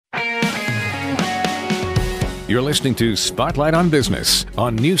You're listening to Spotlight on Business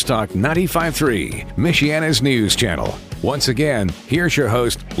on Newstalk 95.3, Michiana's news channel. Once again, here's your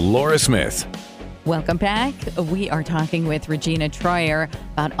host, Laura Smith. Welcome back. We are talking with Regina Troyer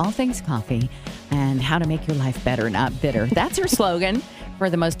about all things coffee and how to make your life better, not bitter. That's her slogan for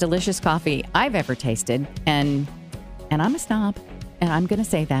the most delicious coffee I've ever tasted. And I'm a snob, and I'm going to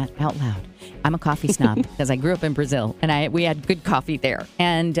say that out loud. I'm a coffee snob because I grew up in Brazil, and we had good coffee there.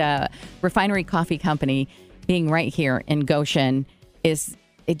 And Refinery Coffee Company being right here in Goshen it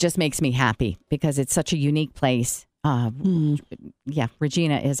just makes me happy because it's such a unique place.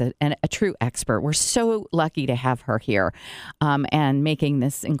 Regina is a true expert. We're so lucky to have her here and making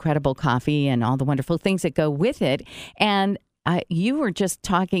this incredible coffee and all the wonderful things that go with it. And you were just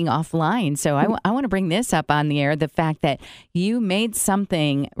talking offline, so I want to bring this up on the air, the fact that you made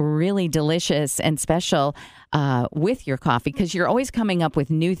something really delicious and special with your coffee, because you're always coming up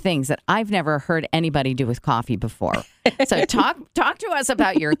with new things that I've never heard anybody do with coffee before. So talk to us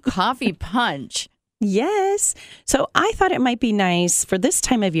about your coffee punch. Yes. So I thought it might be nice for this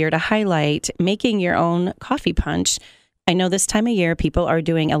time of year to highlight making your own coffee punch. I know this time of year people are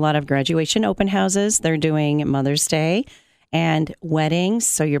doing a lot of graduation open houses. They're doing Mother's Day and weddings.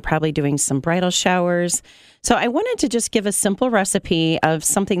 So you're probably doing some bridal showers. So I wanted to just give a simple recipe of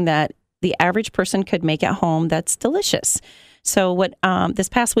something that the average person could make at home that's delicious. So this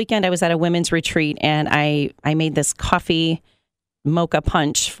past weekend I was at a women's retreat, and I made this coffee mocha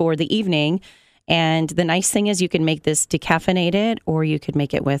punch for the evening. And the nice thing is you can make this decaffeinated, or you could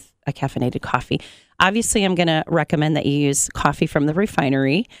make it with a caffeinated coffee. Obviously, I'm going to recommend that you use coffee from the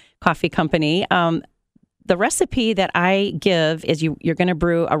Refinery Coffee Company. The recipe that I give is you're going to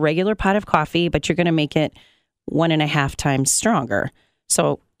brew a regular pot of coffee, but you're going to make it 1.5 times stronger.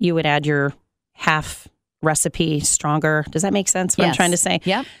 So you would add your half recipe stronger. Does that make sense, what I'm trying to say?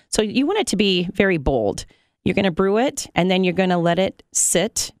 Yep. So you want it to be very bold. You're going to brew it, and then you're going to let it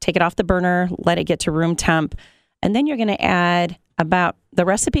sit, take it off the burner, let it get to room temp. And then you're going to add the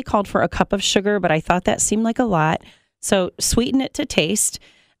recipe called for a cup of sugar, but I thought that seemed like a lot. So sweeten it to taste.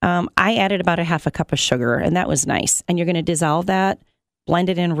 I added about 1/2 cup of sugar, and that was nice. And you're going to dissolve that, blend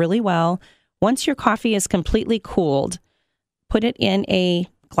it in really well. Once your coffee is completely cooled, put it in a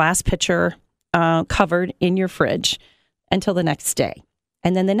glass pitcher covered in your fridge until the next day.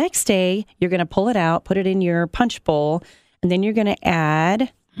 And then the next day, you're going to pull it out, put it in your punch bowl, and then you're going to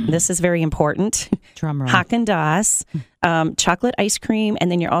add, this is very important, Haagen-Dazs, chocolate ice cream,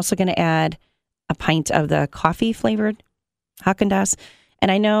 and then you're also going to add a pint of the coffee-flavored Haagen-Dazs.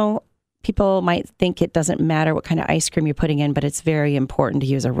 And I know people might think it doesn't matter what kind of ice cream you're putting in, but it's very important to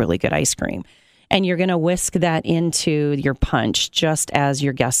use a really good ice cream. And you're going to whisk that into your punch just as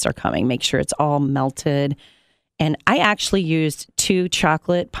your guests are coming. Make sure it's all melted. And I actually used 2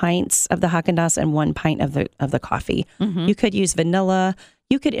 chocolate pints of the Haagen-Dazs and 1 pint of the coffee. Mm-hmm. You could use vanilla.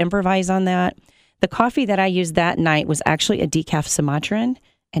 You could improvise on that. The coffee that I used that night was actually a decaf Sumatran,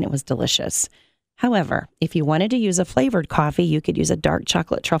 and it was delicious. However, if you wanted to use a flavored coffee, you could use a dark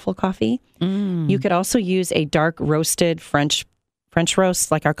chocolate truffle coffee. You could also use a dark roasted French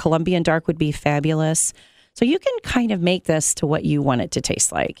roast, like our Colombian dark would be fabulous. So you can kind of make this to what you want it to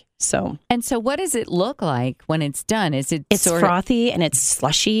taste like. So what does it look like when it's done? It's frothy and it's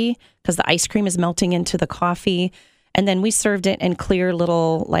slushy because the ice cream is melting into the coffee. And then we served it in clear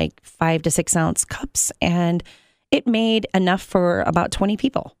little 5 to 6 ounce cups, and it made enough for about 20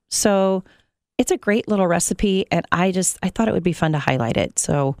 people. So it's a great little recipe, and I thought it would be fun to highlight it.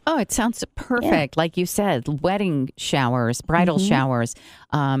 So it sounds perfect. Yeah. Like you said, wedding showers, bridal showers,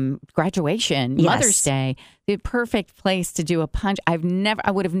 graduation, Mother's Day, the perfect place to do a punch. I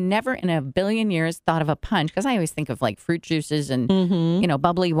would have never in a billion years thought of a punch, because I always think of fruit juices and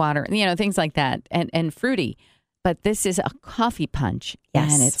bubbly water, things like that, and fruity. But this is a coffee punch,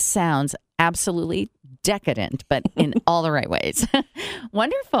 and it sounds absolutely decadent, but in all the right ways.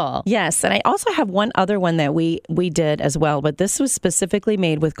 Wonderful. Yes, and I also have one other one that we did as well, but this was specifically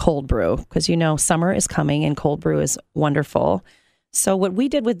made with cold brew, because summer is coming and cold brew is wonderful. So what we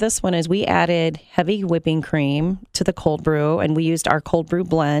did with this one is we added heavy whipping cream to the cold brew, and we used our cold brew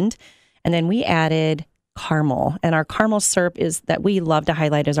blend, and then we added caramel. And our caramel syrup that we love to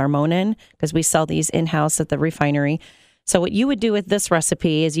highlight is our Monin, because we sell these in-house at the Refinery. So what you would do with this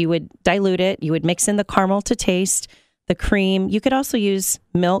recipe is you would dilute it. You would mix in the caramel to taste, the cream. You could also use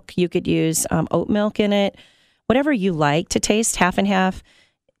milk. You could use oat milk in it, whatever you like to taste, half and half.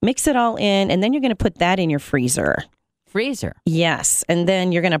 Mix it all in, and then you're going to put that in your freezer. Freezer? Yes. And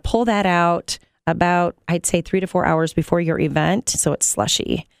then you're going to pull that out about, I'd say, 3 to 4 hours before your event, so it's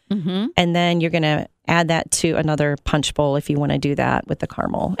slushy. Mm-hmm. And then you're going to add that to another punch bowl if you want to do that with the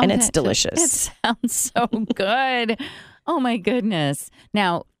caramel. And it's delicious. It sounds so good. Oh, my goodness.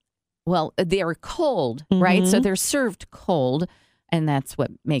 Now, well, they're cold, right? So they're served cold, and that's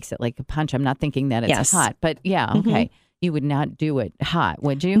what makes it like a punch. I'm not thinking that it's hot, but yeah, okay. You would not do it hot,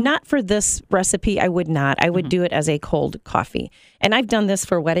 would you? Not for this recipe, I would not. I would do it as a cold coffee. And I've done this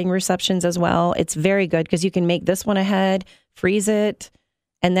for wedding receptions as well. It's very good because you can make this one ahead, freeze it,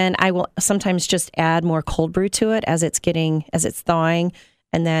 and then I will sometimes just add more cold brew to it as it's thawing,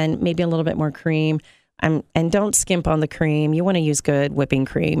 and then maybe a little bit more cream. And don't skimp on the cream. You want to use good whipping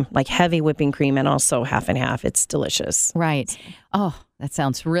cream, like heavy whipping cream, and also half and half. It's delicious. Right. Oh, that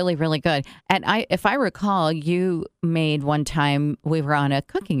sounds really, really good. And if I recall, you made one time, we were on a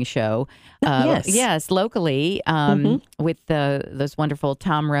cooking show. Yes, locally, with those wonderful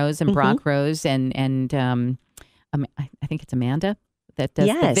Tom Rose and Brock Rose and I think it's Amanda that does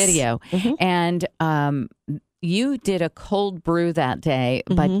the video. And you did a cold brew that day,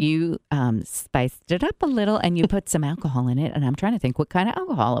 but you spiced it up a little and you put some alcohol in it. And I'm trying to think what kind of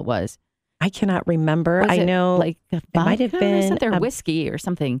alcohol it was. I cannot remember. I know like it might have been or whiskey or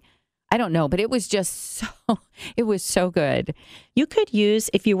something. I don't know, but it was just it was so good. You could use,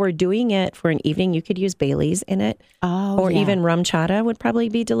 if you were doing it for an evening, you could use Bailey's in it. Or even rum chata would probably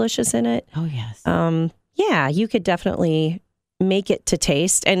be delicious in it. Oh, yes. Yeah, you could definitely make it to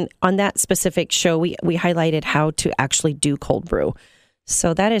taste. And on that specific show, we highlighted how to actually do cold brew.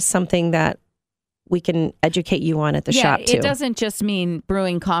 So that is something that we can educate you on at the shop too. It doesn't just mean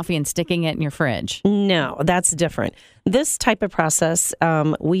brewing coffee and sticking it in your fridge. No, that's different. This type of process,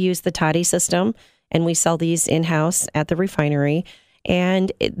 we use the Toddy system, and we sell these in-house at the Refinery.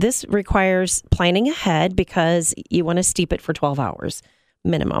 And this requires planning ahead because you want to steep it for 12 hours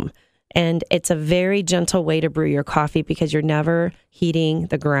minimum. And it's a very gentle way to brew your coffee because you're never heating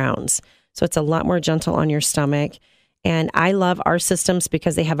the grounds. So it's a lot more gentle on your stomach. And I love our systems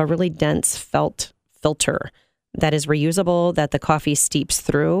because they have a really dense felt filter that is reusable, that the coffee steeps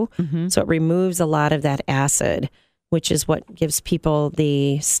through. So it removes a lot of that acid, which is what gives people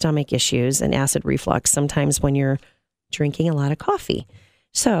the stomach issues and acid reflux sometimes when you're drinking a lot of coffee.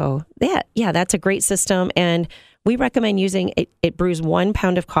 So that's a great system. And we recommend using it. It brews 1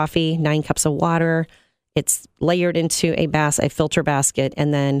 pound of coffee, 9 cups of water. It's layered into a filter basket,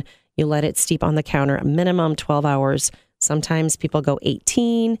 and then you let it steep on the counter a minimum 12 hours. Sometimes people go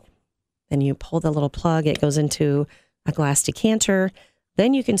 18. Then you pull the little plug. It goes into a glass decanter.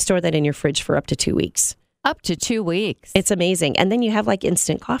 Then you can store that in your fridge for up to 2 weeks. Up to 2 weeks. It's amazing. And then you have like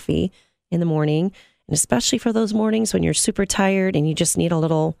instant coffee in the morning. And especially for those mornings when you're super tired and you just need a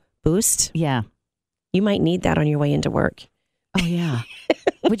little boost. Yeah. You might need that on your way into work. Oh, yeah.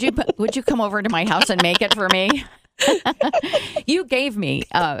 Would you come over to my house and make it for me? You gave me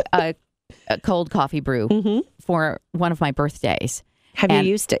a cold coffee brew for one of my birthdays. Have you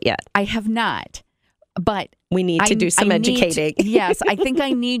used it yet? I have not, but we need to do some educating. Yes, I think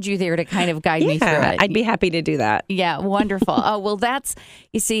I need you there to kind of guide me through it. I'd be happy to do that. Yeah, wonderful. Oh, well,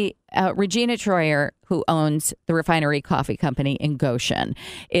 you see, Regina Troyer, who owns the Refinery Coffee Company in Goshen,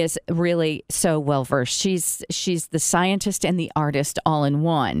 is really so well-versed. She's the scientist and the artist all in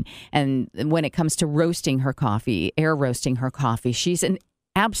one. And when it comes to roasting her coffee, air roasting her coffee, she's an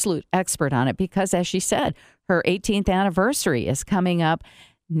absolute expert on it because, as she said, her 18th anniversary is coming up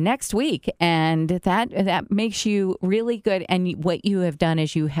next week, and that makes you really good. And what you have done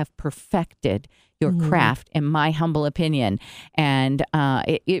is you have perfected your craft, in my humble opinion. And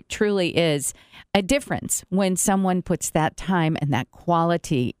it truly is a difference when someone puts that time and that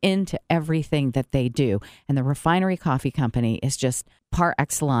quality into everything that they do. And the Refinery Coffee Company is just par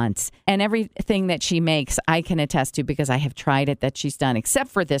excellence. And everything that she makes, I can attest to because I have tried it that she's done,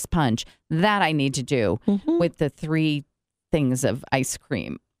 except for this punch that I need to do with the 3 things of ice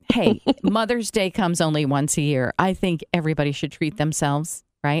cream. Hey, Mother's Day comes only once a year. I think everybody should treat themselves,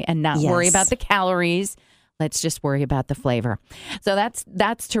 right? And not worry about the calories. Let's just worry about the flavor. So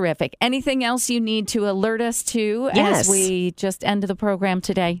that's terrific. Anything else you need to alert us to as we just end the program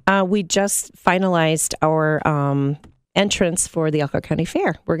today? We just finalized our entrance for the Elko County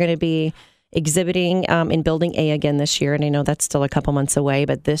Fair. We're going to be exhibiting in Building A again this year. And I know that's still a couple months away,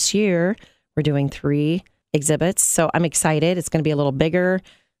 but this year we're doing 3 exhibits. So I'm excited. It's going to be a little bigger,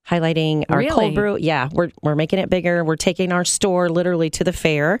 highlighting our cold brew. Yeah, we're making it bigger. We're taking our store literally to the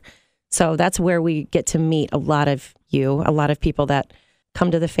fair. So that's where we get to meet a lot of people that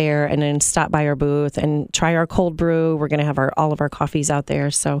come to the fair and then stop by our booth and try our cold brew. We're going to have all of our coffees out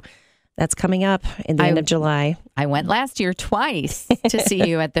there. So That's coming up in the end of July. I went last year twice to see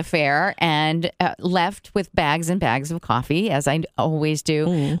you at the fair and left with bags and bags of coffee, as I always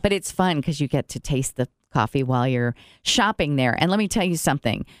do. But it's fun because you get to taste the coffee while you're shopping there. And let me tell you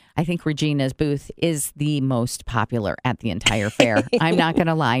something. I think Regina's booth is the most popular at the entire fair. I'm not going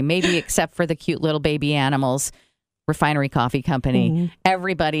to lie. Maybe except for the cute little baby animals. Refinery Coffee Company.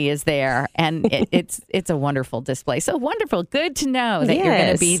 Everybody is there, and it's a wonderful display. So wonderful. Good to know that you're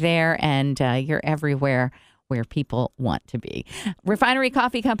going to be there, and you're everywhere where people want to be. Refinery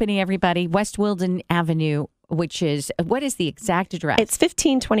Coffee Company, everybody. West Wilden Avenue, which is, what is the exact address? It's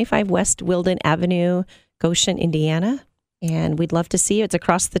 1525 West Wilden Avenue, Goshen, Indiana. And we'd love to see you. It's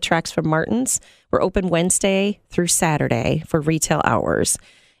across the tracks from Martin's. We're open Wednesday through Saturday for retail hours.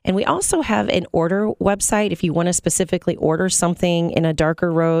 And we also have an order website if you want to specifically order something in a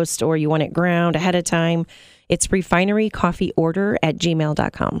darker roast or you want it ground ahead of time. It's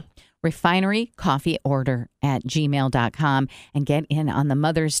refinerycoffeeorder@gmail.com. refinerycoffeeorder@gmail.com, and get in on the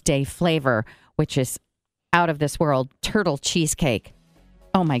Mother's Day flavor, which is out of this world, turtle cheesecake.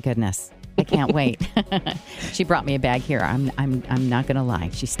 Oh my goodness. I can't wait. She brought me a bag here. I'm not going to lie.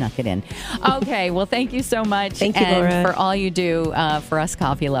 She snuck it in. Okay. Well, thank you so much. Thank you, Laura. For all you do for us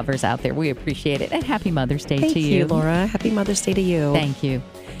coffee lovers out there. We appreciate it. And happy Mother's Day to you. Thank you, Laura. Happy Mother's Day to you. Thank you.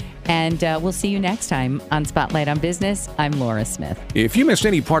 And we'll see you next time on Spotlight on Business. I'm Laura Smith. If you missed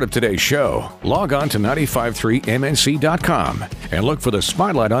any part of today's show, log on to 953mnc.com and look for the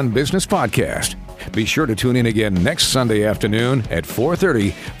Spotlight on Business podcast. Be sure to tune in again next Sunday afternoon at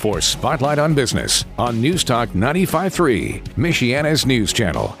 4:30 for Spotlight on Business on News Talk 95.3, Michiana's news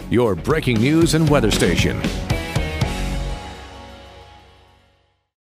channel, your breaking news and weather station.